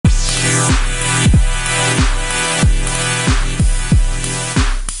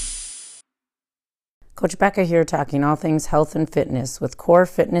Coach Becca here talking all things health and fitness with Core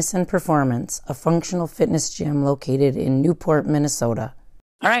Fitness and Performance, a functional fitness gym located in Newport, Minnesota.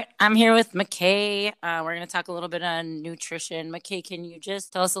 All right, I'm here with McKay. We're going to talk a little bit on nutrition. McKay, can you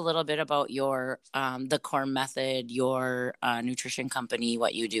just tell us a little bit about your the Core Method, your nutrition company,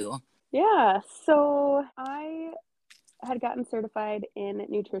 what you do? Yeah, so I had gotten certified in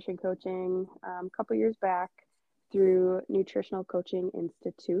nutrition coaching a couple years back through Nutritional Coaching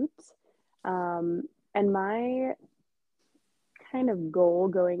Institute. And my kind of goal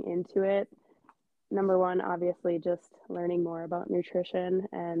going into it, number one, obviously just learning more about nutrition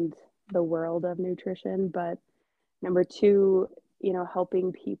and the world of nutrition. But number two,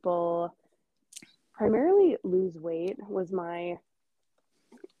 helping people primarily lose weight was my,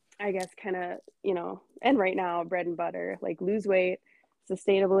 I guess, kind of, and right now, bread and butter, like lose weight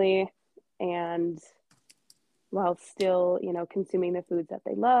sustainably and while still, consuming the foods that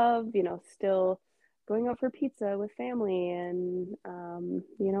they love, still going out for pizza with family and,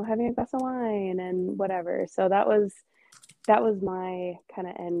 having a glass of wine and whatever. So that was my kind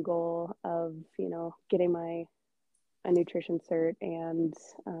of end goal of, getting a nutrition cert and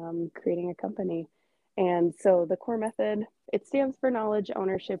creating a company. And so the Core Method, it stands for Knowledge,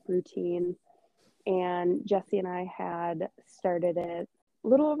 Ownership, Routine. And Jesse and I had started it a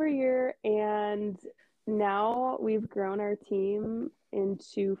little over a year, and now we've grown our team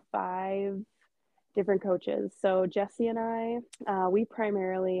into 5 different coaches. So Jesse and I, we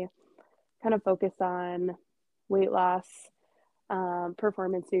primarily kind of focus on weight loss,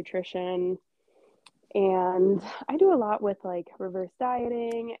 performance nutrition, and I do a lot with like reverse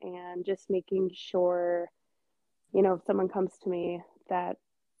dieting and just making sure, if someone comes to me, that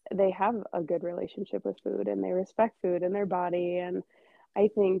they have a good relationship with food and they respect food and their body. And I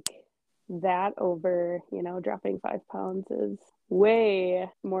think that over, dropping 5 pounds is way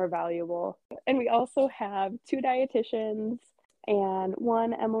more valuable. And we also have 2 dietitians, and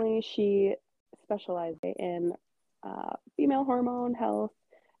one, Emily, she specializes in female hormone health,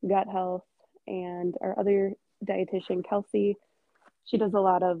 gut health, and our other dietitian, Kelsey, she does a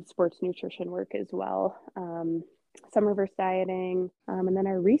lot of sports nutrition work as well. Some reverse dieting. And then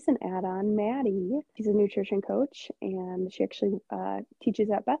our recent add-on, Maddie, she's a nutrition coach, and she actually teaches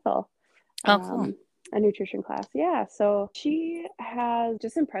at Bethel. Oh, cool. A nutrition class. Yeah. So she has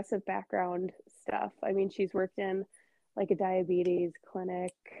just impressive background stuff. I mean, she's worked in like a diabetes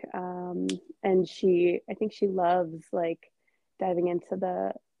clinic. And I think she loves like diving into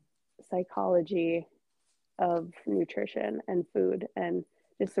the psychology of nutrition and food and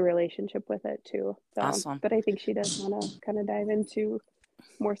just the relationship with it too. So, awesome. But I think she does want to kind of dive into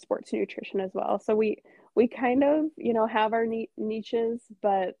more sports nutrition as well. So we kind of, have our niches,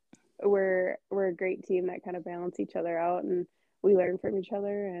 but we're a great team that kind of balance each other out, and we learn from each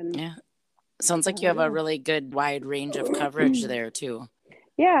other. And yeah, sounds like you have a really good wide range of coverage there too.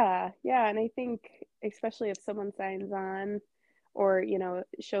 Yeah. And I think especially if someone signs on or,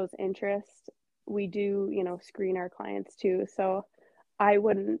 shows interest, we do, screen our clients too. So I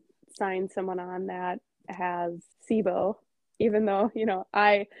wouldn't sign someone on that has SIBO, even though,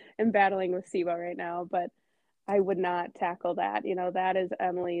 I am battling with SIBO right now, but I would not tackle that. That is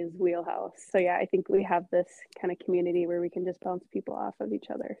Emily's wheelhouse. So yeah, I think we have this kind of community where we can just bounce people off of each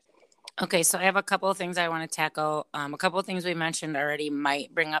other. Okay, so I have a couple of things I want to tackle. A couple of things we mentioned already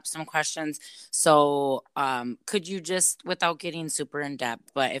might bring up some questions. So could you just, without getting super in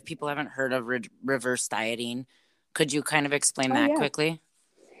depth, but if people haven't heard of reverse dieting, could you kind of explain that quickly?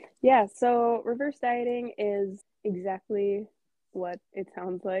 Yeah, so reverse dieting is exactly what it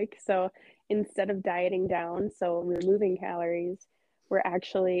sounds like. So instead of dieting down, so removing calories, we're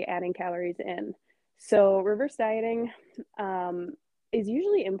actually adding calories in. So reverse dieting is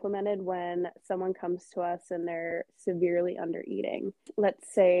usually implemented when someone comes to us and they're severely under eating.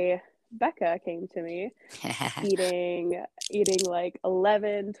 Let's say Becca came to me eating like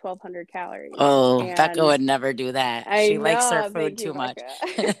 1,200 calories. Oh, and Becca would never do that. She likes her food too much.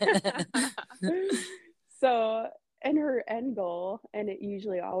 So, and her end goal, and it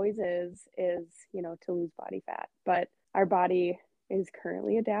usually always is, to lose body fat. But our body is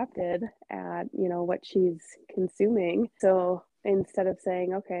currently adapted at, what she's consuming. So instead of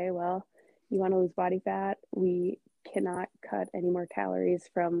saying, okay, well, you want to lose body fat, we cannot cut any more calories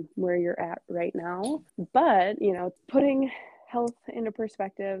from where you're at right now. But, putting health into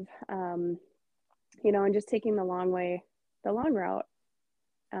perspective, and just taking the long route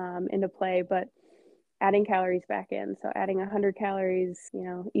into play, but adding calories back in. So adding 100 calories,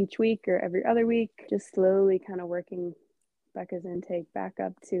 each week or every other week, just slowly kind of working Becca's intake back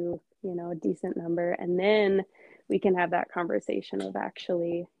up to, a decent number. And then we can have that conversation of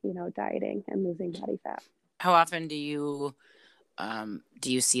actually, dieting and losing body fat. How often do you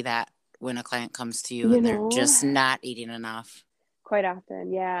see that when a client comes to you and they're just not eating enough? Quite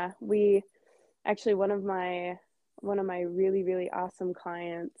often. Yeah. We actually, one of my really, really awesome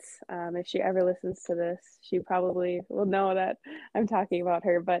clients, if she ever listens to this, she probably will know that I'm talking about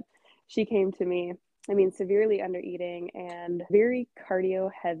her, but she came to me, severely under eating and very cardio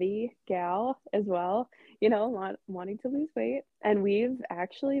heavy gal as well, wanting to lose weight. And we've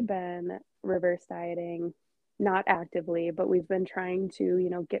actually been reverse dieting, not actively, but we've been trying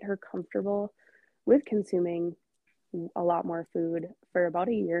to, get her comfortable with consuming a lot more food for about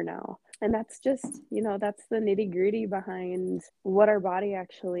a year now. And that's just, that's the nitty gritty behind what our body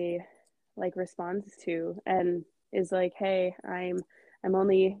actually responds to, and is like, hey, I'm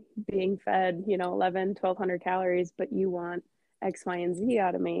only being fed, 1,100 calories, but you want X, Y, and Z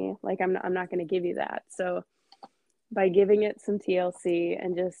out of me. I'm not going to give you that. So by giving it some TLC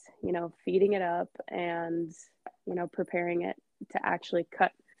and just, feeding it up and, preparing it to actually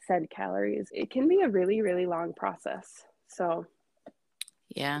cut said calories, it can be a really, really long process. So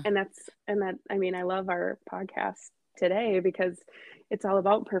yeah. And I love our podcast today because it's all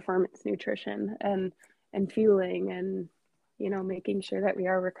about performance nutrition and fueling and, making sure that we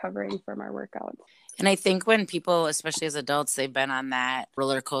are recovering from our workouts. And I think when people, especially as adults, they've been on that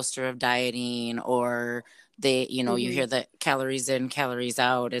roller coaster of dieting, or they, you hear the calories in, calories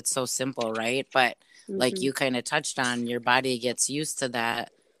out. It's so simple, right? But like you kind of touched on, your body gets used to that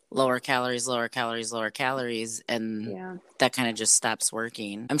lower calories, and that kind of just stops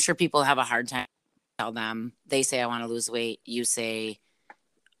working. I'm sure people have a hard time to tell them. They say, I want to lose weight. You say,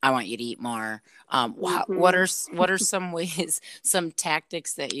 I want you to eat more. What are some ways, some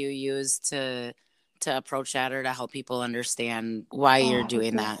tactics that you use to approach that, or to help people understand why you're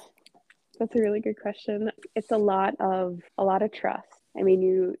doing that? That's a really good question. It's a lot of trust.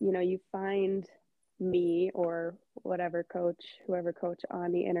 You find me or whoever coach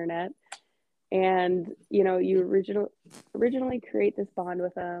on the internet, and you originally create this bond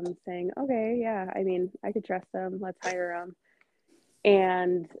with them, saying, okay, yeah, I could trust them, let's hire them.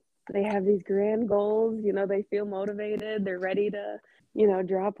 And they have these grand goals, they feel motivated, they're ready to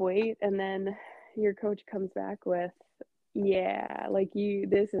drop weight, and then your coach comes back with, yeah,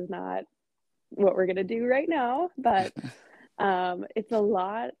 this is not what we're going to do right now. But it's a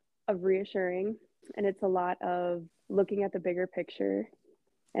lot of reassuring, and it's a lot of looking at the bigger picture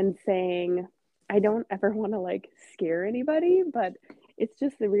and saying, I don't ever want to scare anybody, but it's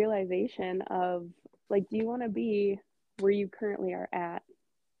just the realization of do you want to be where you currently are at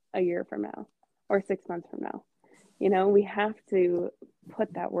a year from now or 6 months from now? We have to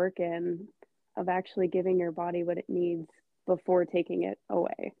put that work in of actually giving your body what it needs before taking it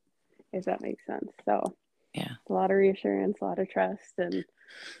away, if that makes sense. So yeah, a lot of reassurance, a lot of trust, and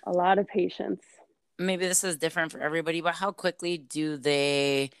a lot of patience. Maybe this is different for everybody, but how quickly do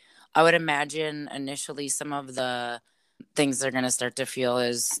they, I would imagine initially some of the things they're going to start to feel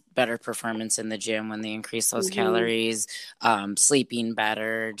is better performance in the gym when they increase those calories, sleeping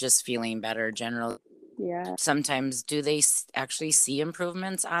better, just feeling better generally. Yeah. Sometimes do they actually see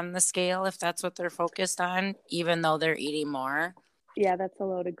improvements on the scale if that's what they're focused on, even though they're eating more? Yeah, that's a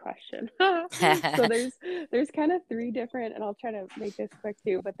loaded question. So there's kind of three different, and I'll try to make this quick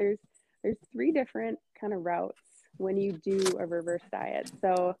too, but there's three different kind of routes when you do a reverse diet.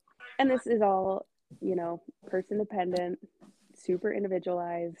 So, and this is all, person dependent, super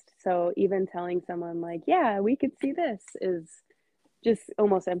individualized. So even telling someone yeah, we could see this is just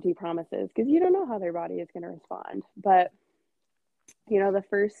almost empty promises, because you don't know how their body is going to respond. But, the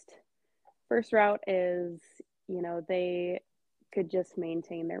first route is, they could just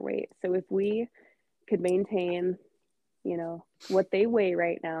maintain their weight. So if we could maintain, what they weigh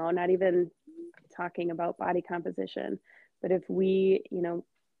right now, not even talking about body composition, but if we,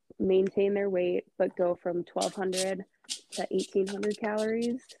 maintain their weight, but go from 1,200 to 1,800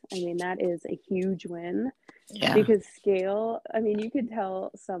 calories, that is a huge win. Yeah. Because scale, you could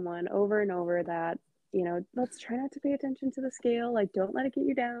tell someone over and over that, let's try not to pay attention to the scale. Don't let it get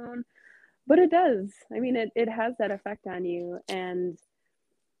you down. But it does. It has that effect on you. And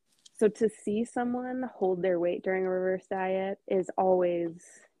so to see someone hold their weight during a reverse diet is always,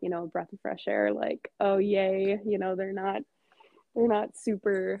 a breath of fresh air. Oh, yay. They're not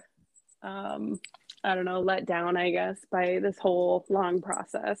super, I don't know, let down, I guess, by this whole long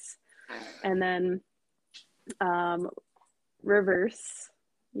process. And then reverse,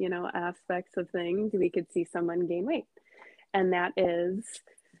 aspects of things, we could see someone gain weight. And that is,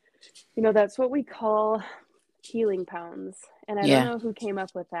 that's what we call healing pounds. And I don't know who came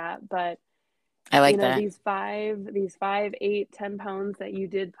up with that, but I you like know, that. these 5, 8, 10 pounds that you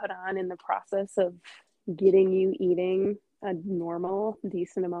did put on in the process of getting you eating a normal,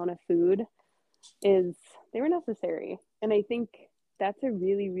 decent amount of food they were necessary. And I think that's a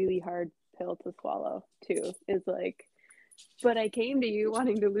really, really hard pill to swallow too, is like, but I came to you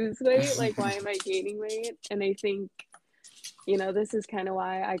wanting to lose weight. Like, why am I gaining weight? And I think, you know, this is kind of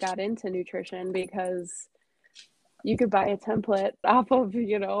why I got into nutrition, because you could buy a template off of,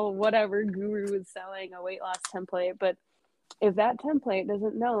 you know, whatever guru is selling a weight loss template. But if that template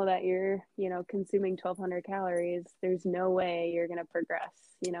doesn't know that you're, you know, consuming 1,200 calories, there's no way you're going to progress,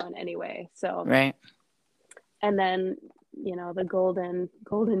 you know, in any way. So, Right. and then, you know, the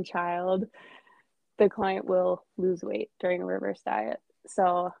golden child, the client will lose weight during a reverse diet.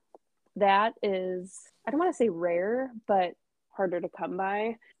 So that is, I don't want to say rare, but harder to come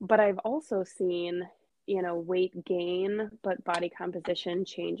by. But I've also seen, you know, weight gain, but body composition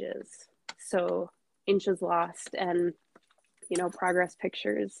changes. So inches lost and, you know, progress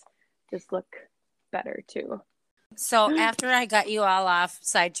pictures just look better too. So after I got you all off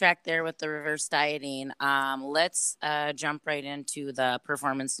sidetracked there with the reverse dieting, let's jump right into the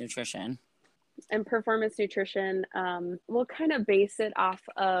performance nutrition. And performance nutrition, we'll kind of base it off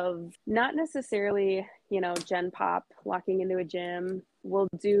of not necessarily, you know, Gen Pop, walking into a gym. We'll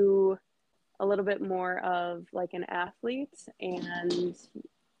do a little bit more of like an athlete, and,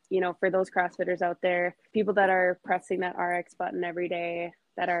 you know, for those CrossFitters out there, people that are pressing that RX button every day,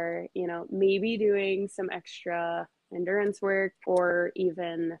 that are, you know, maybe doing some extra endurance work, or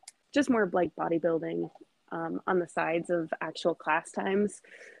even just more like bodybuilding on the sides of actual class times.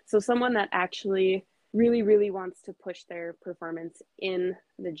 So someone that actually really, really wants to push their performance in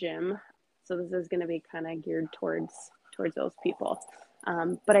the gym. So this is going to be kind of geared towards those people.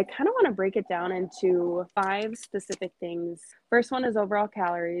 But I kind of want to break it down into 5 specific things. First one is overall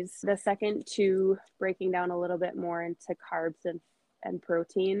calories. The second 2, breaking down a little bit more into carbs and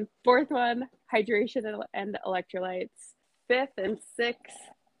protein. Fourth one, hydration and electrolytes. Fifth and sixth,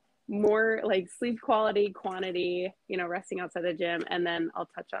 more like sleep quality, quantity, you know, resting outside the gym. And then I'll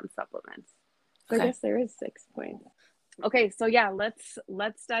touch on supplements. So Okay. I guess there is 6 points. Okay, so yeah,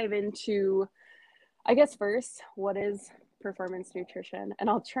 let's dive into, I guess first, what is performance nutrition? And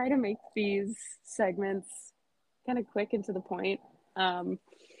I'll try to make these segments kind of quick and to the point.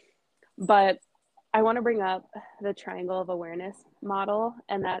 But I want to bring up the triangle of awareness model,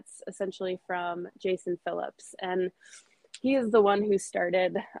 and that's essentially from Jason Phillips. And he is the one who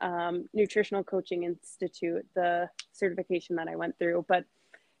started Nutritional Coaching Institute, the certification that I went through. But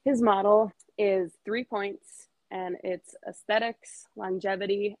his model is 3 points, and it's aesthetics,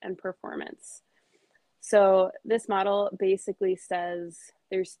 longevity, and performance. So this model basically says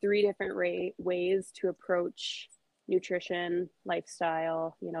there's 3 different ways to approach nutrition,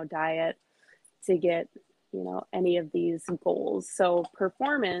 lifestyle, you know, diet, to get, you know, any of these goals. So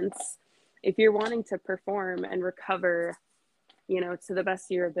performance, if you're wanting to perform and recover, you know, to the best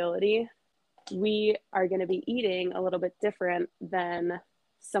of your ability, we are going to be eating a little bit different than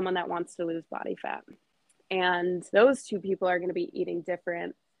someone that wants to lose body fat. And those 2 people are going to be eating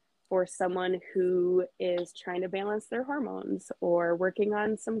different for someone who is trying to balance their hormones or working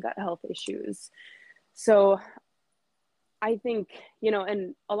on some gut health issues. So I think, you know,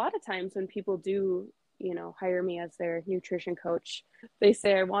 and a lot of times when people do, you know, hire me as their nutrition coach, they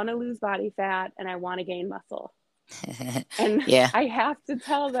say, I want to lose body fat and I want to gain muscle. And Yeah. I have to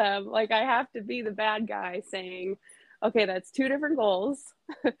tell them, like, I have to be the bad guy saying, okay, that's 2 different goals.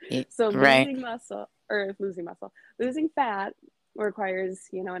 So Right. losing fat requires,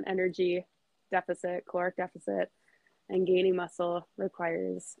 you know, an energy deficit, caloric deficit, and gaining muscle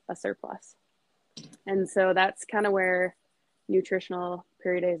requires a surplus. And so that's kind of where nutritional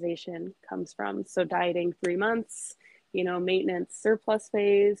periodization comes from. So dieting 3 months, you know, maintenance surplus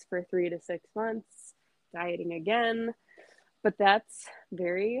phase for 3 to 6 months, dieting again. But that's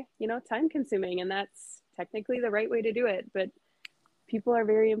very, you know, time consuming, and that's technically the right way to do it. But people are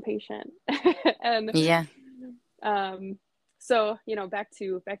very impatient. And Yeah. so, you know, back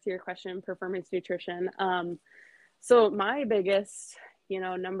to your question, performance nutrition. So my biggest, you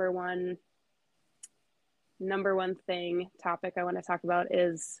know, number one topic I want to talk about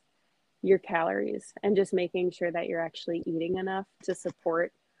is your calories, and just making sure that you're actually eating enough to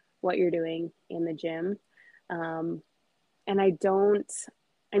support what you're doing in the gym. And I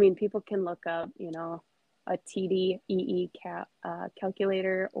mean, people can look up, you know, a TDEE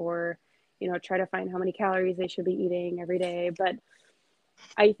calculator, or, you know, try to find how many calories they should be eating every day. But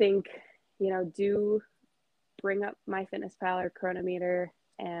I think, you know, do bring up MyFitnessPal or Chronometer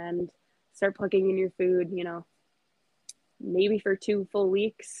and start plugging in your food, you know, maybe for 2 full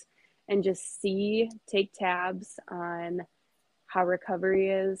weeks, and just take tabs on how recovery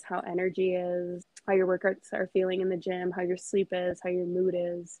is, how energy is, how your workouts are feeling in the gym, how your sleep is, how your mood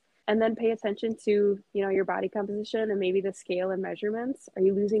is. And then pay attention to, your body composition and maybe the scale and measurements. Are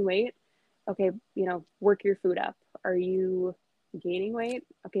you losing weight? Okay, work your food up. Are you gaining weight?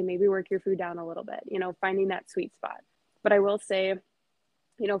 Okay, maybe work your food down a little bit, finding that sweet spot. But I will say,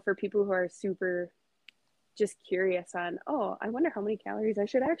 for people who are super just curious on, oh, I wonder how many calories I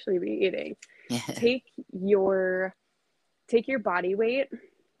should actually be eating. Take your body weight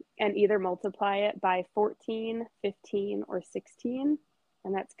and either multiply it by 14, 15, or 16.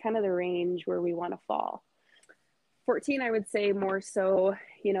 And that's kind of the range where we want to fall. 14, I would say more so,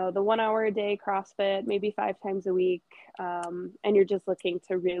 the 1 hour a day CrossFit, maybe 5 times a week. And you're just looking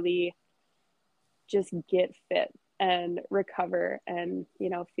to really just get fit and recover and,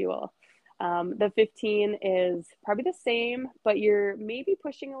 fuel. The 15 is probably the same, but you're maybe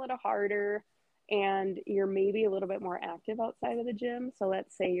pushing a little harder and you're maybe a little bit more active outside of the gym. So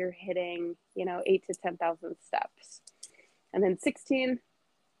let's say you're hitting, 8 to 10,000 steps. And then 16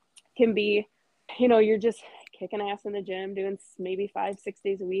 can be, you're just kicking ass in the gym, doing maybe 5-6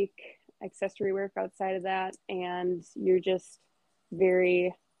 days a week, accessory work outside of that. And you're just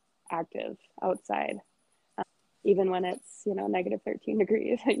very active outside. Even when it's, negative 13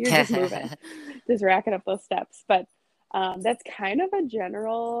 degrees, you're just moving, just racking up those steps. But that's kind of a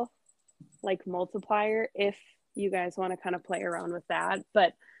general multiplier if you guys want to kind of play around with that.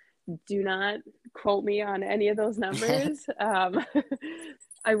 But do not quote me on any of those numbers.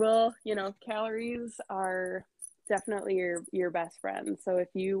 I will, calories are definitely your best friend. So if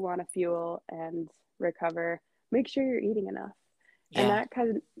you want to fuel and recover, make sure you're eating enough. Yeah. And that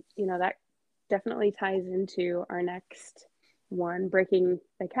kind of, that definitely ties into our next one, breaking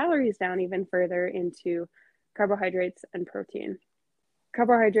the calories down even further into carbohydrates and protein.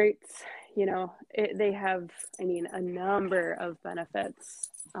 Carbohydrates, they have, a number of benefits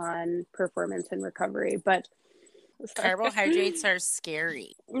on performance and recovery, but carbohydrates are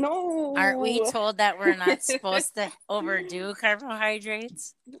scary. No. Aren't we told that we're not supposed to overdo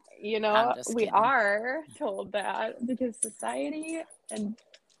carbohydrates? We are told that because society and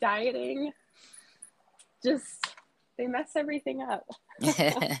dieting they mess everything up.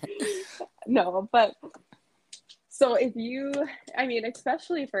 No, but so if you,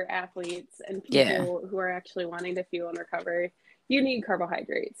 especially for athletes and people who are actually wanting to fuel and recover, you need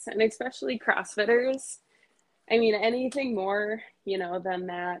carbohydrates, and especially CrossFitters. Anything more, than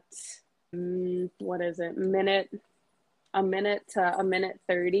that, what is it, a minute to a minute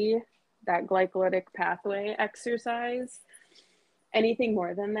 30, that glycolytic pathway exercise, anything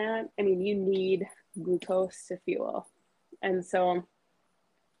more than that, you need glucose to fuel. And so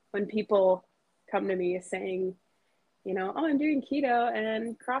when people come to me saying, oh, I'm doing keto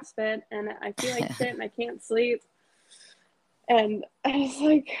and CrossFit and I feel like shit and I can't sleep. And I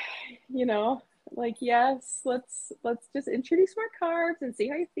was yes, let's just introduce more carbs and see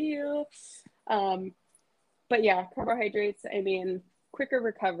how you feel. But yeah, carbohydrates, quicker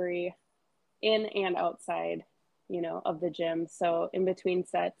recovery in and outside, of the gym. So in between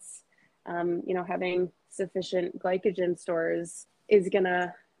sets, having sufficient glycogen stores is going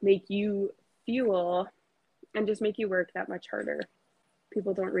to make you fuel and just make you work that much harder.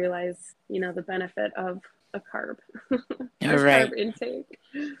 People don't realize, the benefit of a carb. Right. Carb intake.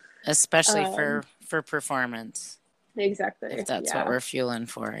 Especially for performance. Exactly. If that's what we're fueling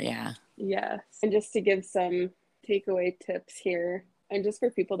for. Yeah. Yes. And just to give some takeaway tips here, and just for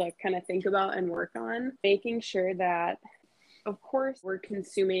people to kind of think about and work on, making sure that, of course, we're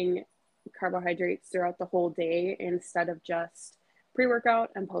consuming carbohydrates throughout the whole day instead of just pre-workout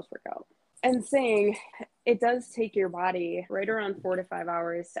and post-workout. And saying it does take your body right around 4 to 5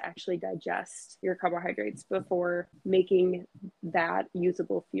 hours to actually digest your carbohydrates before making that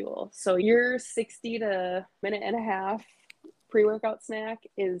usable fuel. So your 60 to minute and a half pre-workout snack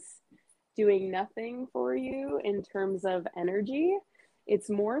is doing nothing for you in terms of energy. It's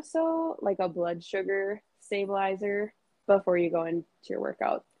more so like a blood sugar stabilizer before you go into your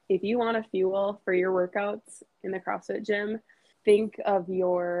workout. If you want to fuel for your workouts in the CrossFit gym, think of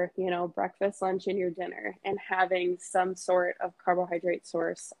your, breakfast, lunch, and your dinner, and having some sort of carbohydrate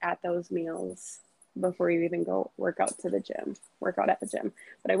source at those meals before you even go work out at the gym.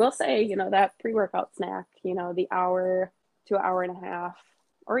 But I will say, that pre-workout snack, the hour to hour and a half,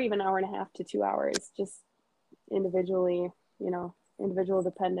 or even hour and a half to 2 hours, just individually, individual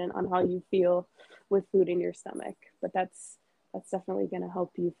dependent on how you feel with food in your stomach. But that's definitely going to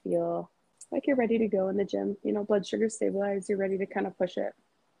help you feel like you're ready to go in the gym, blood sugar stabilized, you're ready to kind of push it.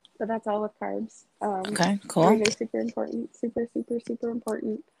 But that's all with carbs. Okay, cool. They're super important, super, super, super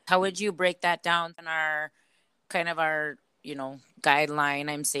important. how would you break that down in our guideline,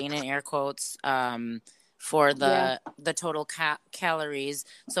 I'm saying in air quotes, for the total calories?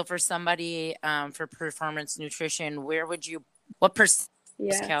 So for somebody, for performance nutrition, what percent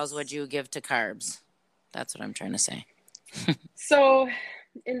calories would you give to carbs? That's what I'm trying to say. So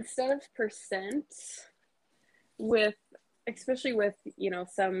instead of percent, especially with,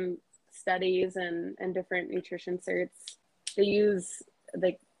 some studies and different nutrition certs, they use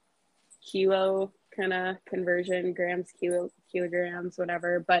the kilo kind of conversion, grams, kilograms,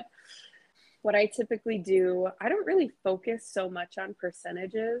 whatever. But what I typically do, I don't really focus so much on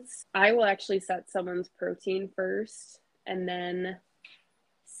percentages. I will actually set someone's protein first and then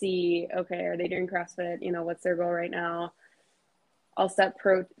see, okay, are they doing CrossFit? What's their goal right now? I'll set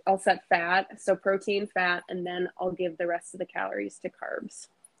fat, so protein, fat, and then I'll give the rest of the calories to carbs.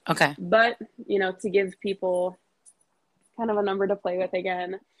 Okay. But, to give people kind of a number to play with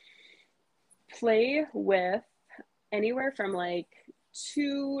again, play with anywhere from like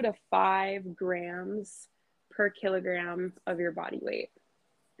 2 to 5 grams per kilogram of your body weight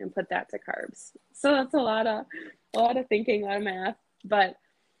and put that to carbs. So that's a lot of thinking, a lot of math, but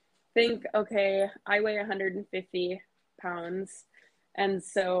think, okay, I weigh 150 pounds. And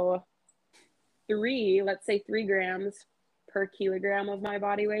so let's say 3 grams per kilogram of my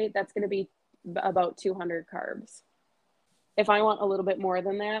body weight, that's going to be about 200 carbs. If I want a little bit more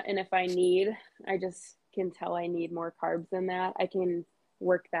than that, and if I just can tell I need more carbs than that, I can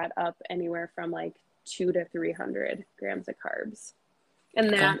work that up anywhere from like 200 to 300 grams of carbs.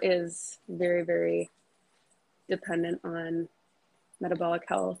 And that is very, very dependent on metabolic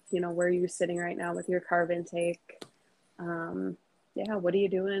health, where you're sitting right now with your carb intake. What are you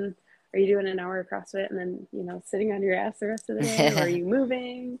doing? Are you doing an hour of CrossFit and then, sitting on your ass the rest of the day? Or are you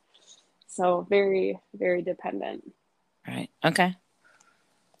moving? So very, very dependent. Right. Okay.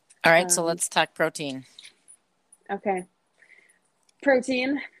 All right. So let's talk protein. Okay.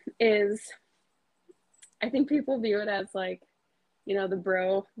 Protein is, I think people view it as like, the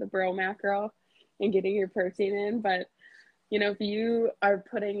bro macro and getting your protein in. But, if you are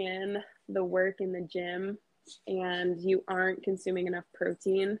putting in the work in the gym and you aren't consuming enough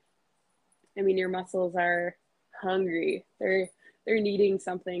protein, I mean, your muscles are hungry. They're needing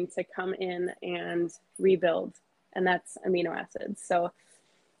something to come in and rebuild, and that's amino acids. So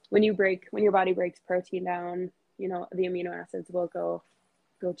when your body breaks protein down, the amino acids will go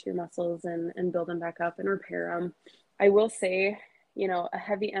to your muscles and build them back up and repair them. I will say, a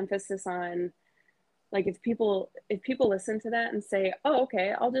heavy emphasis on, like, if people listen to that and say, oh,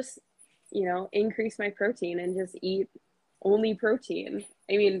 okay, I'll just, increase my protein and just eat only protein.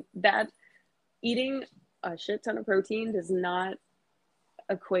 I mean, that eating a shit ton of protein does not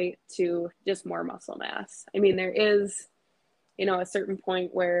equate to just more muscle mass. I mean, there is, a certain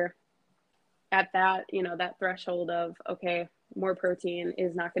point where at that, that threshold of, okay, more protein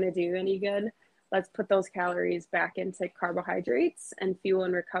is not going to do any good. Let's put those calories back into carbohydrates and fuel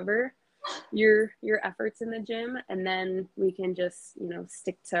and recover your efforts in the gym. And then we can just,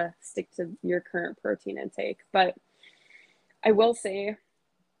 stick to your current protein intake. But I will say,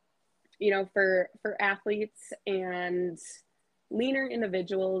 for athletes and leaner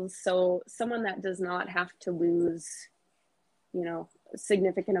individuals, so someone that does not have to lose, a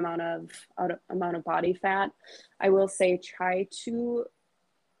significant amount of body fat, I will say try to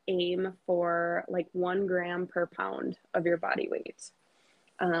aim for like 1 gram per pound of your body weight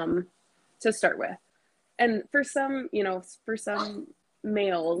to start with. And for some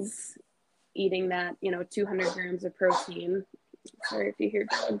males, eating that, 200 grams of protein. Sorry if you hear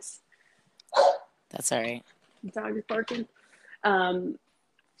dogs. That's all right. Dog is barking.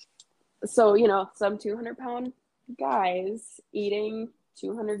 So, some 200-pound guys eating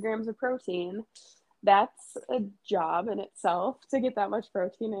 200 grams of protein, that's a job in itself to get that much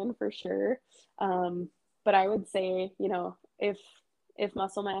protein in, for sure. But I would say, if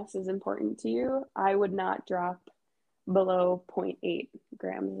muscle mass is important to you, I would not drop below 0.8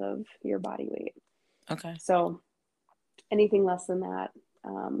 grams of your body weight. Okay. So anything less than that,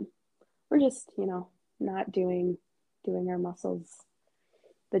 we're just, not doing our muscles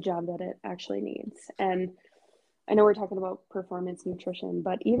the job that it actually needs. And I know we're talking about performance nutrition,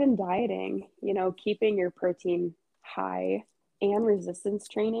 but even dieting, keeping your protein high and resistance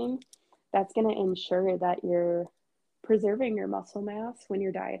training, that's going to ensure that you're preserving your muscle mass when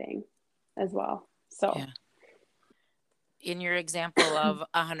you're dieting as well. So yeah. In your example of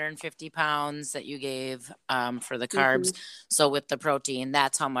 150 pounds that you gave for the carbs, so with the protein,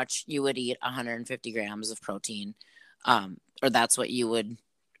 that's how much you would eat, 150 grams of protein, or that's what you would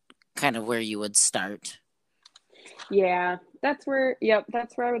kind of where you would start. Yeah, that's where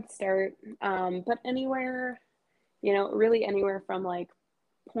I would start. But anywhere, really anywhere from like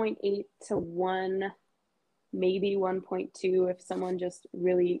 0.8 to 1, maybe 1.2 if someone just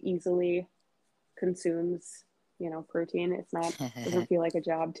really easily consumes, protein. It's not, doesn't feel like a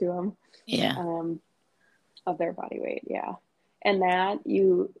job to them. Yeah. Of their body weight. Yeah. And that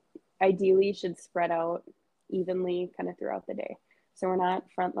you ideally should spread out evenly kind of throughout the day. So we're not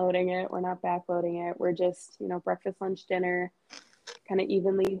front loading it. We're not back loading it. We're just, breakfast, lunch, dinner, kind of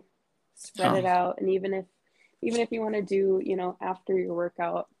evenly spread it out. And even if you want to do, after your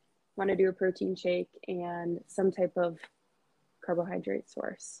workout, want to do a protein shake and some type of carbohydrate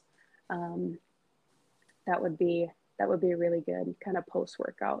source, that would be a really good kind of post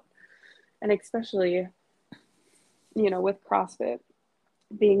workout. And especially, with CrossFit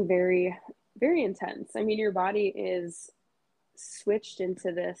being very, very intense. I mean, your body is switched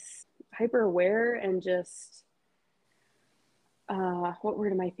into this hyper aware and just, what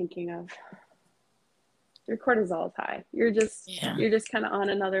word am I thinking of? Your cortisol is high. You're just kind of on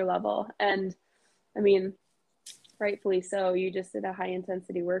another level. And I mean, rightfully so. You just did a high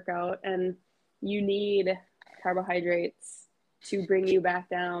intensity workout and you need carbohydrates to bring you back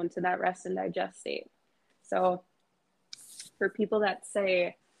down to that rest and digest state. So for people that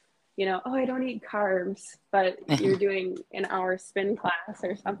say, oh, I don't eat carbs, but you're doing an hour spin class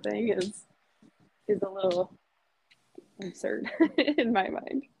or something is a little absurd in my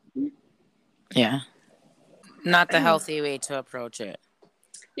mind. Yeah. Not the healthy way to approach it.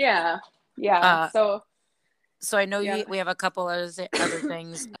 Yeah. So I know we have a couple other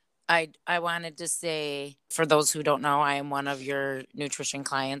things. I wanted to say, for those who don't know, I am one of your nutrition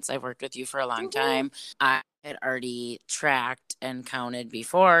clients. I've worked with you for a long time. I had already tracked and counted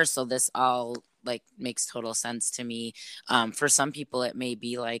before, so this all makes total sense to me. For some people, it may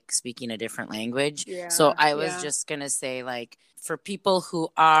be like speaking a different language. Yeah, so I was just gonna say, for people who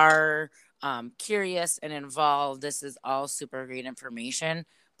are curious and involved, this is all super great information,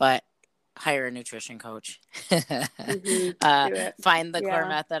 but hire a nutrition coach. Find the core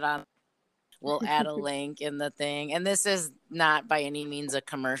method on. We'll add a link in the thing. And this is not by any means a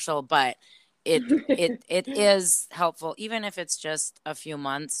commercial, but it is helpful, even if it's just a few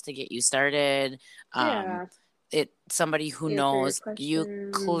months to get you started. Somebody who knows,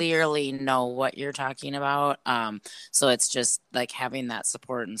 you clearly know what you're talking about. So it's just like having that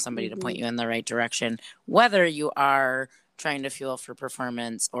support and somebody to point you in the right direction, whether you are trying to fuel for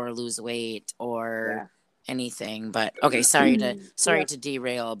performance or lose weight or anything. But okay, sorry to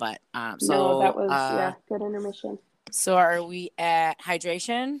derail, but no, that was good intermission. So are we at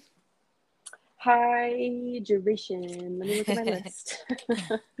hydration? Hydration. Let me look at my list.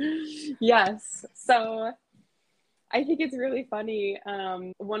 Yes. So I think it's really funny.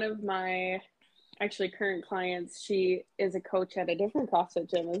 One of my current clients, she is a coach at a different CrossFit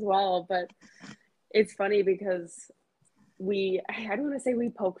gym as well, but it's funny because I don't want to say we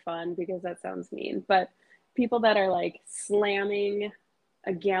poke fun because that sounds mean, but people that are slamming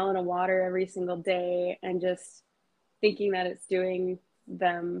a gallon of water every single day and just thinking that it's doing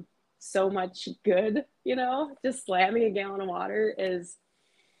them so much good, just slamming a gallon of water it's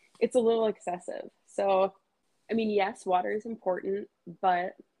a little excessive. So, I mean, yes, water is important,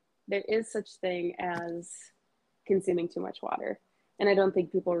 but there is such thing as consuming too much water. And I don't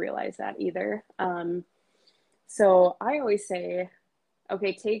think people realize that either. So I always say,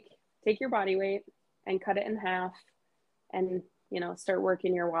 okay, take your body weight and cut it in half and, start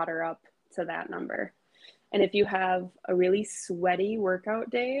working your water up to that number. And if you have a really sweaty workout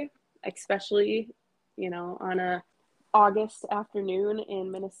day, especially, on a August afternoon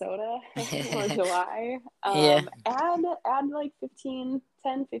in Minnesota or July, add like 15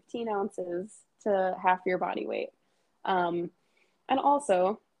 ounces to half your body weight. And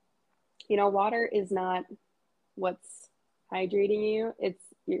also, water is not what's hydrating you, it's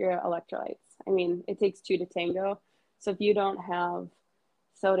your electrolytes. I mean, it takes two to tango. So if you don't have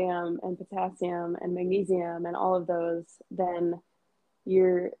sodium and potassium and magnesium and all of those, then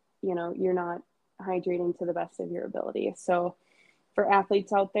you're not hydrating to the best of your ability. So for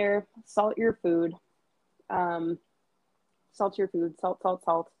athletes out there, salt your food. Salt,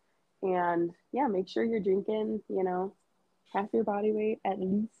 and make sure you're drinking, half your body weight at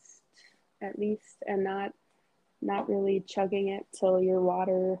least, and not really chugging it till your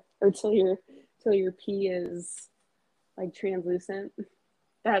water or till your pee is translucent.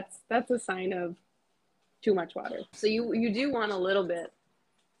 That's a sign of too much water. So you do want a little bit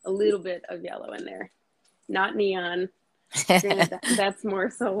of yellow in there, not neon. Granted, that's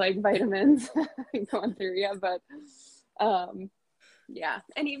more so vitamins going through you, but and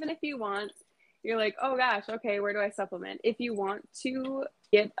even if you want you're like, oh gosh, okay, where do I supplement? If you want to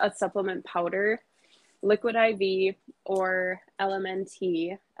get a supplement powder, Liquid IV or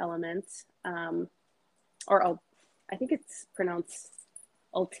LMNT Element, or I think it's pronounced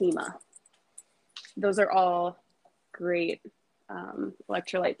Ultima. Those are all great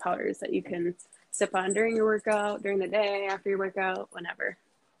electrolyte powders that you can sip on during your workout, during the day, after your workout, whenever.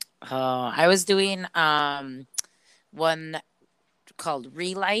 Oh, I was doing one called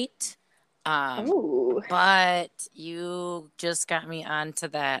Relight. But you just got me onto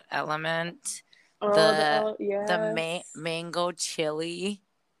that Element. The mango chili.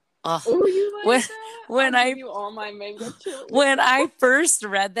 Oh, you like that? When I'll give you all my mango chili. When I first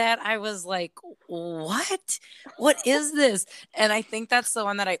read that, I was like, what? What is this? And I think that's the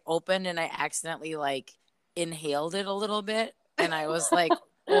one that I opened and I accidentally like inhaled it a little bit. And I was like,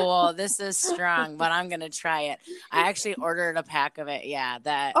 oh, this is strong, but I'm going to try it. I actually ordered a pack of it. Yeah.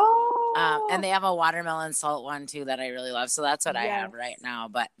 And they have a watermelon salt one too that I really love. So that's what I have right now.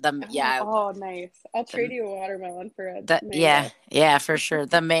 But Oh, nice. I'll trade you a watermelon for a mango. Yeah, for sure.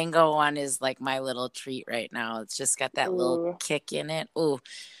 The mango one is like my little treat right now. It's just got that little kick in it. Ooh.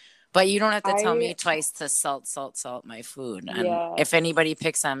 But you don't have to tell me twice to salt my food. And if anybody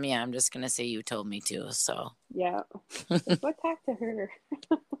picks on me, I'm just going to say you told me to. So yeah, just go talk to her.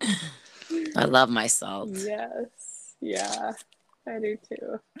 I love my salt. Yes. Yeah, I do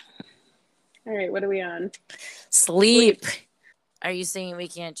too. All right, what are we on? Sleep. Are you saying we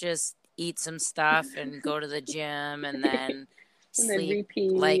can't just eat some stuff and go to the gym and then sleep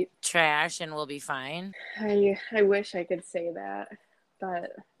repeat like trash and we'll be fine? I wish I could say that,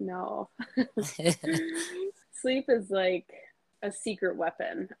 but no. Sleep is like a secret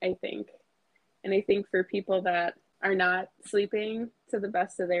weapon, I think. And I think for people that are not sleeping to the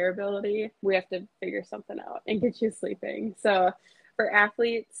best of their ability, we have to figure something out and get you sleeping. So for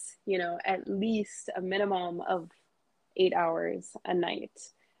athletes, at least a minimum of 8 hours a night.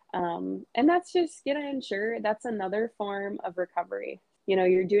 And that's just going to ensure that's another form of recovery.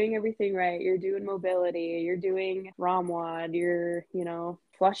 You're doing everything right. You're doing mobility, you're doing ROMWOD, you're,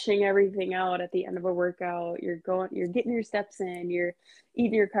 flushing everything out at the end of a workout. You're getting your steps in, you're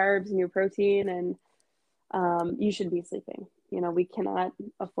eating your carbs and your protein, and you should be sleeping. We cannot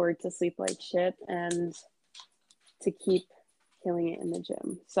afford to sleep like shit and to keep killing it in the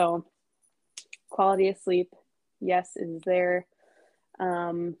gym. So quality of sleep, yes, is there.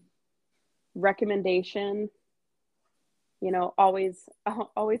 Recommendation, always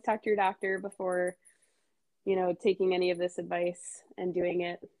talk to your doctor before, taking any of this advice and doing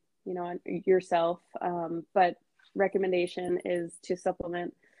it, yourself. But recommendation is to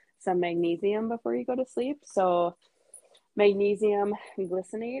supplement some magnesium before you go to sleep. So magnesium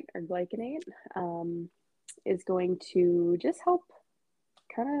glycinate or glycinate is going to just help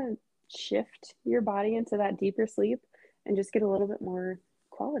kind of shift your body into that deeper sleep and just get a little bit more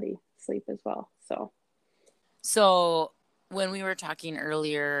quality sleep as well. So when we were talking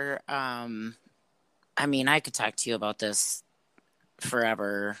earlier, I could talk to you about this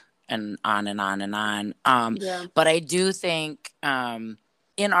forever and on and on and on. But I do think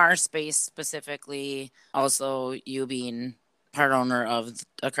in our space specifically, also you being part owner of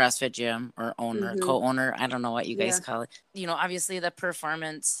a CrossFit gym or owner, co-owner, I don't know what you guys call it. Obviously the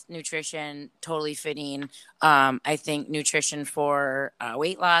performance nutrition, totally fitting. I think nutrition for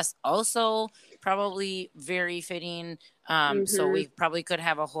weight loss also probably very fitting. So we probably could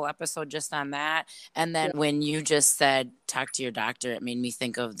have a whole episode just on that. And then when you just said, talk to your doctor, it made me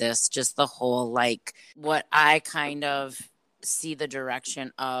think of this, just the whole, like what I kind of see the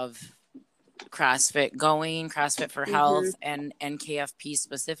direction of CrossFit for Health and KFP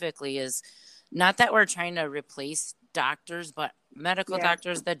specifically is not that we're trying to replace doctors, but medical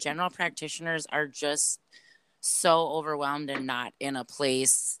doctors, the general practitioners are just so overwhelmed and not in a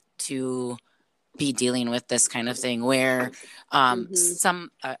place to be dealing with this kind of thing where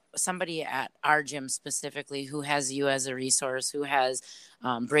somebody at our gym specifically who has you as a resource, who has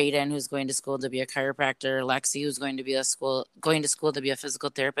Braden, who's going to school to be a chiropractor, Lexi, who's going to school to be a physical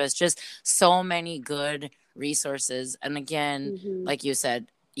therapist, just so many good resources. And again, like you said,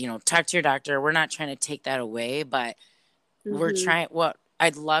 talk to your doctor. We're not trying to take that away, but we're trying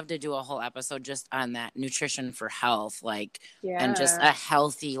I'd love to do a whole episode just on that nutrition for health, and just a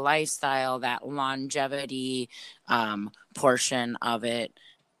healthy lifestyle, that longevity portion of it.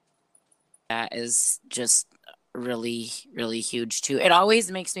 That is just really, really huge too. It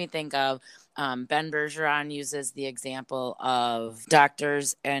always makes me think of Ben Bergeron uses the example of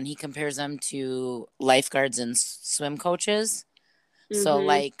doctors and he compares them to lifeguards and swim coaches. So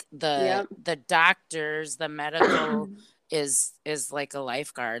like the doctors, the medical is like a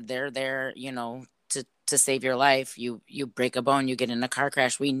lifeguard. They're there, you know, to save your life. You break a bone, you get in a car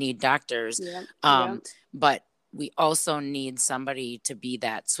crash. We need doctors. Yep. But we also need somebody to be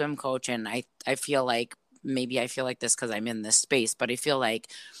that swim coach. And I feel like, maybe I feel like this because I'm in this space, but I feel like,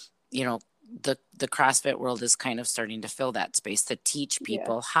 you know, the CrossFit world is kind of starting to fill that space to teach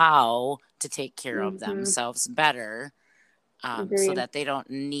people how to take care of themselves better, so that they don't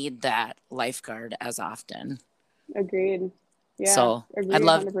need that lifeguard as often. Agreed. Yeah. So agreed, I'd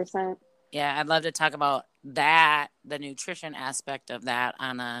love 100%. Yeah, I'd love to talk about that, the nutrition aspect of that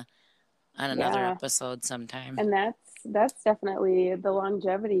on another episode sometime. And that's definitely the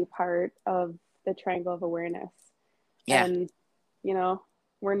longevity part of the triangle of awareness. Yeah. And, you know,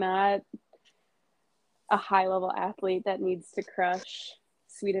 we're not a high level athlete that needs to crush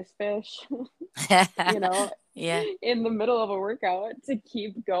Swedish fish, you know, in the middle of a workout to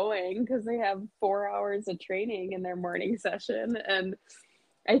keep going because they have 4 hours of training in their morning session. And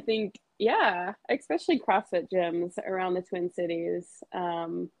I think, especially CrossFit gyms around the Twin Cities,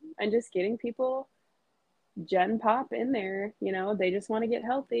 and just getting people gen pop in there, you know, they just want to get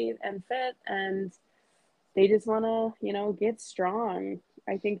healthy and fit, and they just want to, you know, get strong.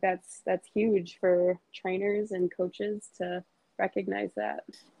 I think that's huge for trainers and coaches to recognize that.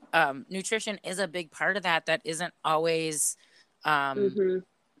 Nutrition is a big part of that isn't always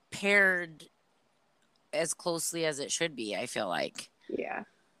paired as closely as it should be, I feel like. Yeah.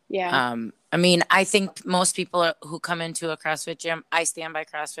 I mean, I think most people who come into a CrossFit gym, I stand by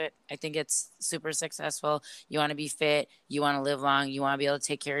CrossFit. I think it's super successful. You want to be fit, you want to live long, you want to be able to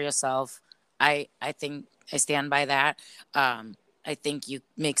take care of yourself. I think I stand by that. I think you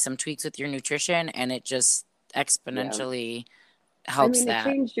make some tweaks with your nutrition and it just exponentially helps that. It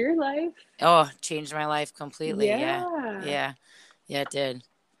changed your life. Oh, changed my life completely. Yeah, it did.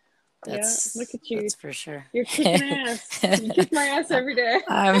 Look at you. That's for sure. You're kicking ass. You kick my ass every day.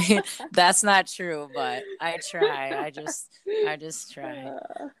 I mean, that's not true, but I try. I just try.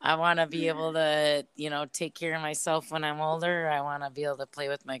 I want to be able to, you know, take care of myself when I'm older. I want to be able to play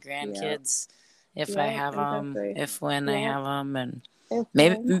with my grandkids if I have them, I have them, and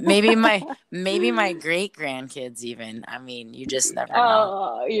maybe my great grandkids even. I mean, you just never know.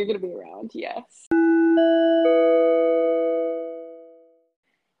 Oh, you're gonna be around, yes.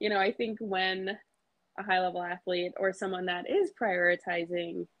 You know, I think when a high level athlete or someone that is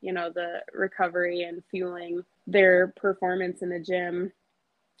prioritizing, you know, the recovery and fueling their performance in the gym,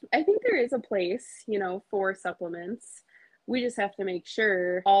 I think there is a place, you know, for supplements. We just have to make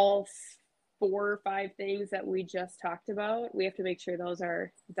sure all 4 or 5 things that we just talked about, we have to make sure those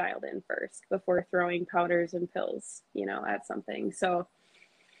are dialed in first before throwing powders and pills, you know, at something. So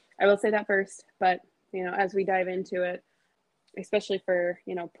I will say that first, but, you know, as we dive into it, especially for,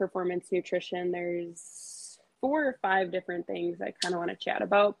 you know, performance nutrition, there's 4 or 5 different things I kind of want to chat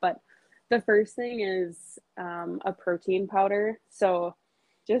about. But the first thing is a protein powder. So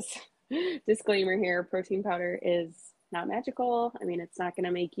just disclaimer here, protein powder is not magical. I mean, it's not going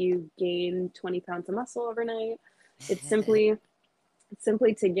to make you gain 20 pounds of muscle overnight. It's simply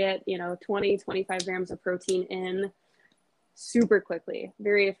to get, you know, 20, 25 grams of protein in super quickly,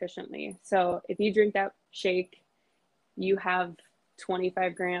 very efficiently. So if you drink that shake, you have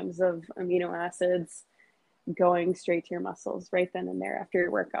 25 grams of amino acids going straight to your muscles right then and there after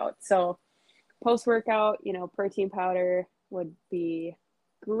your workout. So post-workout, you know, protein powder would be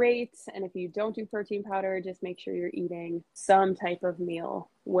great. And if you don't do protein powder, just make sure you're eating some type of meal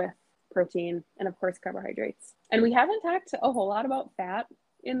with protein and, of course, carbohydrates. And we haven't talked a whole lot about fat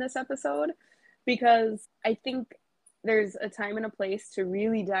in this episode because I think there's a time and a place to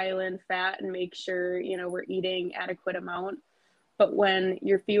really dial in fat and make sure, you know, we're eating adequate amount. But when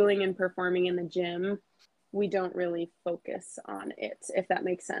you're fueling and performing in the gym, we don't really focus on it, if that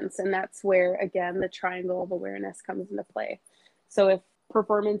makes sense. And that's where, again, the triangle of awareness comes into play. So if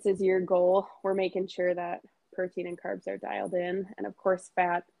performance is your goal, we're making sure that protein and carbs are dialed in. And of course,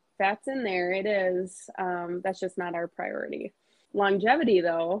 fat's in there. It is. That's just not our priority. Longevity,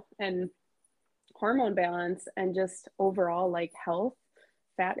 though, and hormone balance and just overall like health,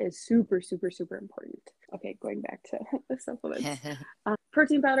 fat is super, super, super important. Okay, going back to the supplements.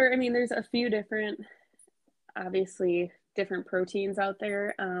 Protein powder, I mean, there's a few different proteins out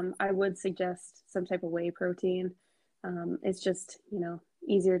there. I would suggest some type of whey protein. It's just, you know,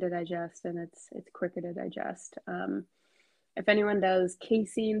 easier to digest and it's quicker to digest. If anyone does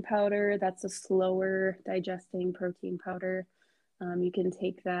casein powder, that's a slower digesting protein powder. You can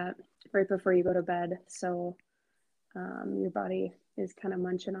take that right before you go to bed. So your body is kind of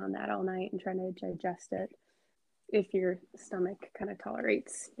munching on that all night and trying to digest it if your stomach kind of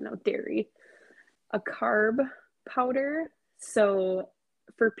tolerates, you know, dairy. A carb powder. So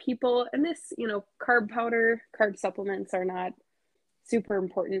for people, and this, carb powder, carb supplements are not super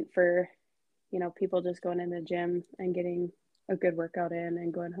important for, people just going in the gym and getting a good workout in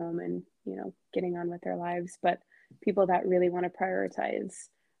and going home and, getting on with their lives. But people that really want to prioritize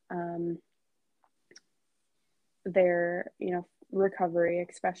their, recovery,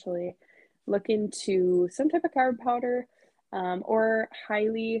 especially, look into some type of carb powder or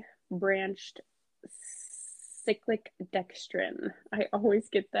highly branched cyclic dextrin. I always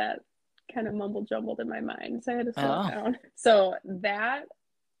get that kind of mumble jumbled in my mind, so I had to slow it down. So that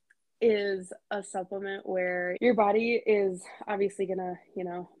is a supplement where your body is obviously gonna,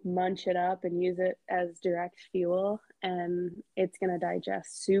 munch it up and use it as direct fuel, and it's gonna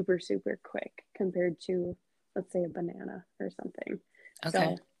digest super, super quick compared to, let's say, a banana or something.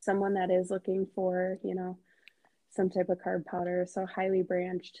 Okay. So someone that is looking for, some type of carb powder, so highly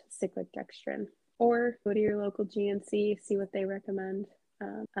branched cyclic dextrin, or go to your local GNC, see what they recommend.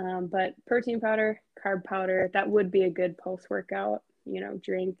 But protein powder, carb powder, that would be a good post-workout,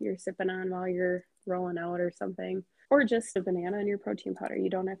 drink you're sipping on while you're rolling out or something, or just a banana in your protein powder. You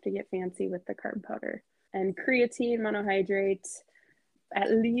don't have to get fancy with the carb powder. And creatine monohydrate,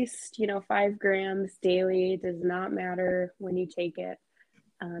 at least, 5 grams daily. Does not matter when you take it.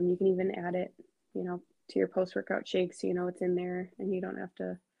 You can even add it, to your post-workout shake, so it's in there and you don't have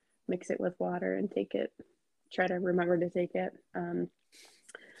to mix it with water and take it. Try to remember to take it.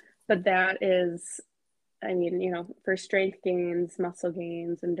 But that is, for strength gains, muscle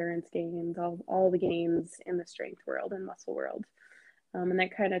gains, endurance gains, all the gains in the strength world and muscle world. And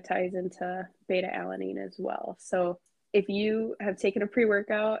that kind of ties into beta alanine as well. So if you have taken a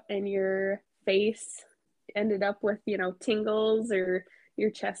pre-workout and your face ended up with, tingles, or your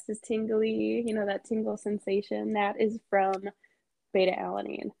chest is tingly, that tingle sensation, that is from beta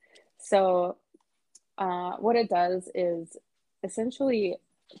alanine. So what it does is essentially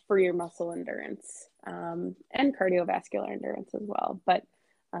for your muscle endurance and cardiovascular endurance as well, but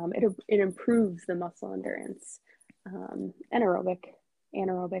it improves the muscle endurance and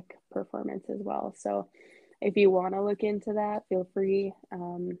anaerobic performance as well. So if you want to look into that, feel free.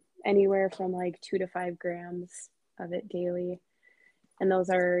 Anywhere from like 2 to 5 grams of it daily. And those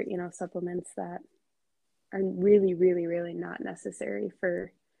are, supplements that are really, really, really not necessary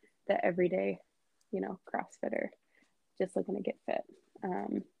for the everyday, CrossFitter just looking to get fit.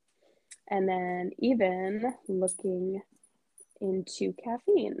 And then even looking into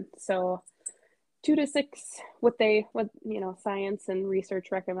caffeine. So 2 to 6, what science and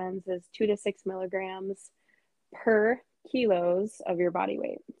research recommends is 2 to 6 milligrams per kilos of your body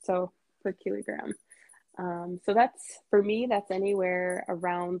weight. So per kilogram. So that's, for me, that's anywhere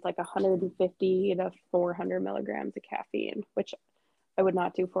around like 150 to 400 milligrams of caffeine, which I would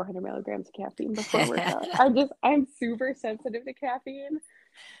not do 400 milligrams of caffeine before workout. I'm super sensitive to caffeine.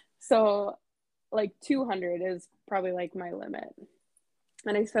 So like 200 is probably like my limit.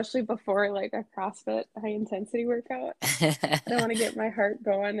 And especially before like a CrossFit high intensity workout, I don't want to get my heart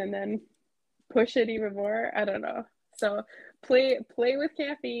going and then push it even more. I don't know. So play with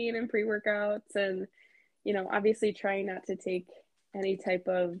caffeine and pre-workouts, and, obviously try not to take any type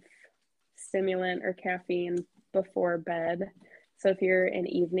of stimulant or caffeine before bed. So if you're an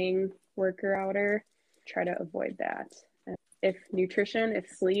evening worker-outer, try to avoid that. If nutrition, if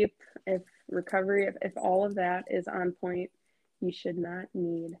sleep, if recovery, if all of that is on point, you should not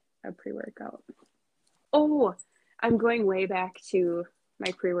need a pre-workout. Oh, I'm going way back to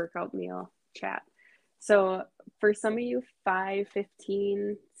my pre-workout meal chat. So for some of you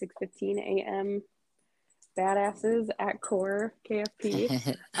 5:15, 6:15 a.m. badasses at Core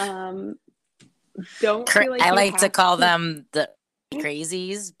KFP, don't feel like I like to call them the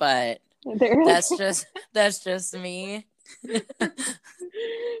crazies, but that's just me.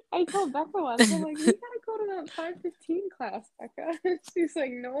 I told Becca once, I'm like, we gotta go to that 5:15 class, Becca. She's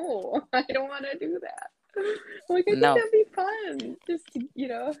like, no, I don't want to do that. I'm like, I think that'd be fun, just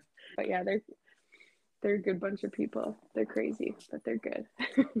to, But yeah, they're a good bunch of people. They're crazy, but they're good.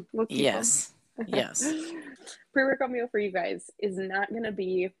 We'll keep them. Yes. Pre-workout meal for you guys is not gonna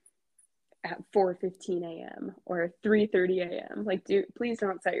be at 4:15 a.m. or 3:30 a.m. Like, please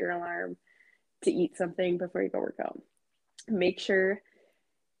don't set your alarm to eat something before you go work out. Make sure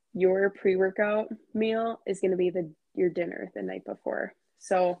your pre-workout meal is going to be your dinner the night before.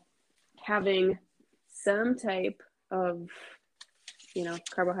 So having some type of,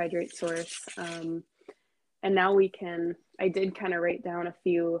 carbohydrate source. And now I did kind of write down a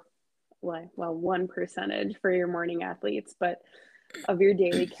few, one percentage for your morning athletes, but of your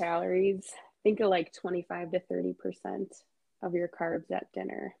daily calories, think of like 25 to 30% of your carbs at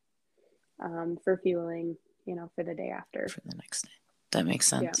dinner for fueling for the day after. For the next day. That makes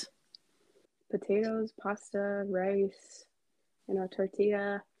sense. Yeah. Potatoes, pasta, rice,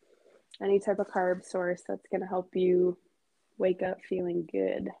 tortilla, any type of carb source that's going to help you wake up feeling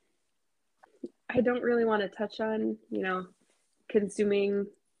good. I don't really want to touch on, consuming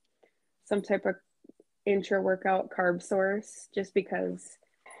some type of intra-workout carb source, just because,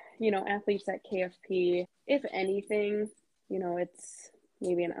 athletes at KFP, if anything, it's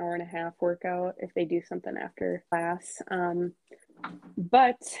maybe an hour and a half workout if they do something after class.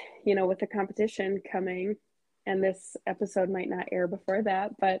 But, with the competition coming, and this episode might not air before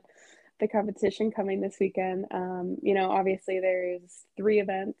that, but the competition coming this weekend, obviously there's 3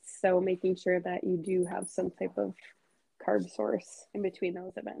 events. So making sure that you do have some type of carb source in between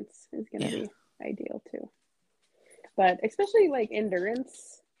those events is going to be ideal too. But especially like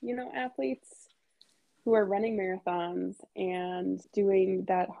endurance, athletes who are running marathons and doing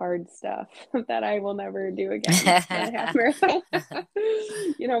that hard stuff that I will never do again, that half marathon,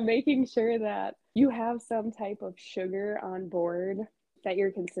 making sure that you have some type of sugar on board that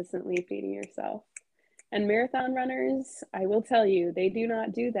you're consistently feeding yourself. And marathon runners, I will tell you, they do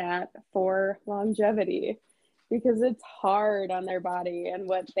not do that for longevity, because it's hard on their body, and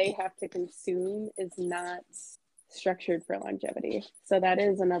what they have to consume is not structured for longevity. So that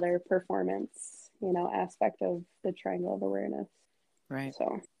is another performance, aspect of the triangle of awareness. Right.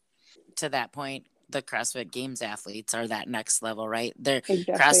 So to that point, the CrossFit Games athletes are that next level, right?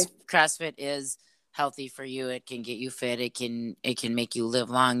 Exactly. CrossFit is healthy for you. It can get you fit. It can make you live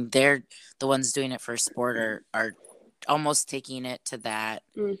long. They're the ones doing it for sport are almost taking it to that.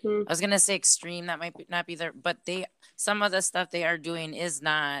 Mm-hmm. I was gonna say extreme. That might not be there, but some of the stuff they are doing is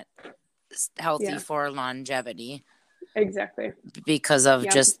not healthy for longevity. Exactly. Because of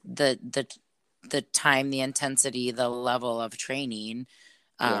just the time, the intensity, the level of training,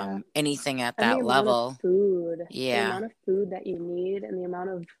 anything at that and the level. Amount of food. Yeah. The amount of food that you need and the amount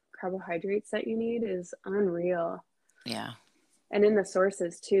of carbohydrates that you need is unreal. Yeah. And in the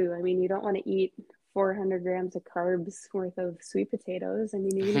sources too. I mean, you don't want to eat 400 grams of carbs worth of sweet potatoes. I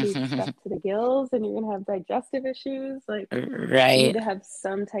mean, you're going to be stuffed to the gills and you're going to have digestive issues. Like, right. You need to have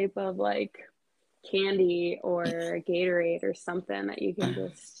some type of like candy or a Gatorade or something that you can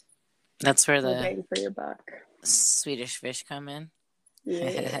just. That's where the bang for your buck. Swedish fish come in.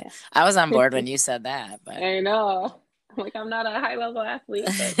 Yeah. I was on board when you said that, but I know. Like, I'm not a high level athlete,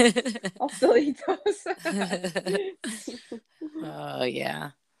 but I'll still eat those. Oh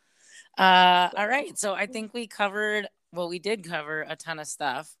yeah. All right. So I think we did cover a ton of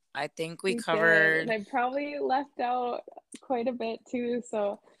stuff. I think we covered. And I probably left out quite a bit too.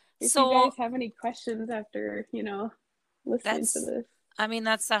 So if you guys have any questions after, listening to this. I mean,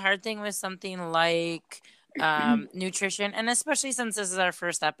 that's the hard thing with something like nutrition, and especially since this is our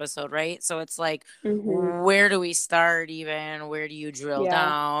first episode, right? So it's like, where do we start even? Where do you drill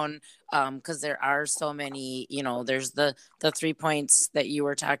down? Because there are so many, there's the 3 points that you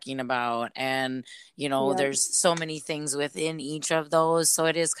were talking about, and there's so many things within each of those, so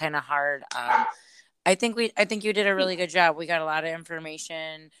it is kind of hard. I think you did a really good job. We got a lot of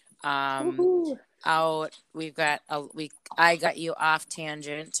information out. I got you off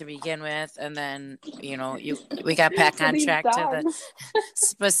tangent to begin with, and then we got back on track to the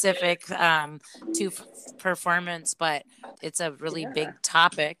specific to performance, but it's a really big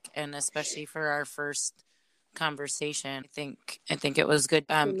topic, and especially for our first conversation, I think it was good.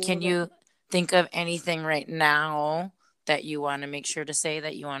 Can you think of anything right now that you want to make sure to say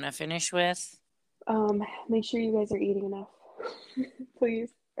that you want to finish with? Make sure you guys are eating enough,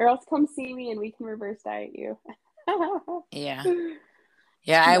 please. Or else come see me and we can reverse diet you. Yeah.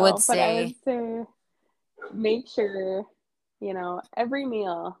 I would say make sure, every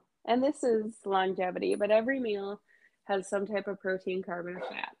meal, and this is longevity, but every meal has some type of protein, carb, and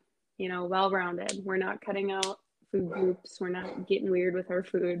fat, well-rounded. We're not cutting out food groups. We're not getting weird with our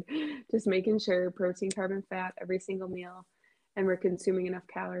food. Just making sure protein, carb, and fat every single meal, and we're consuming enough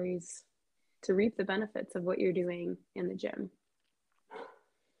calories to reap the benefits of what you're doing in the gym.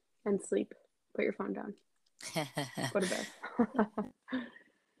 And sleep. Put your phone down. Go to bed.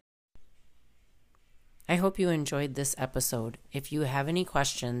 I hope you enjoyed this episode. If you have any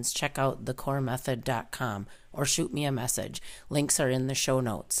questions, check out thecoremethod.com or shoot me a message. Links are in the show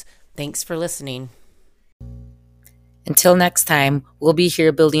notes. Thanks for listening. Until next time, we'll be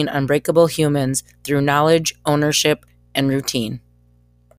here building unbreakable humans through knowledge, ownership, and routine.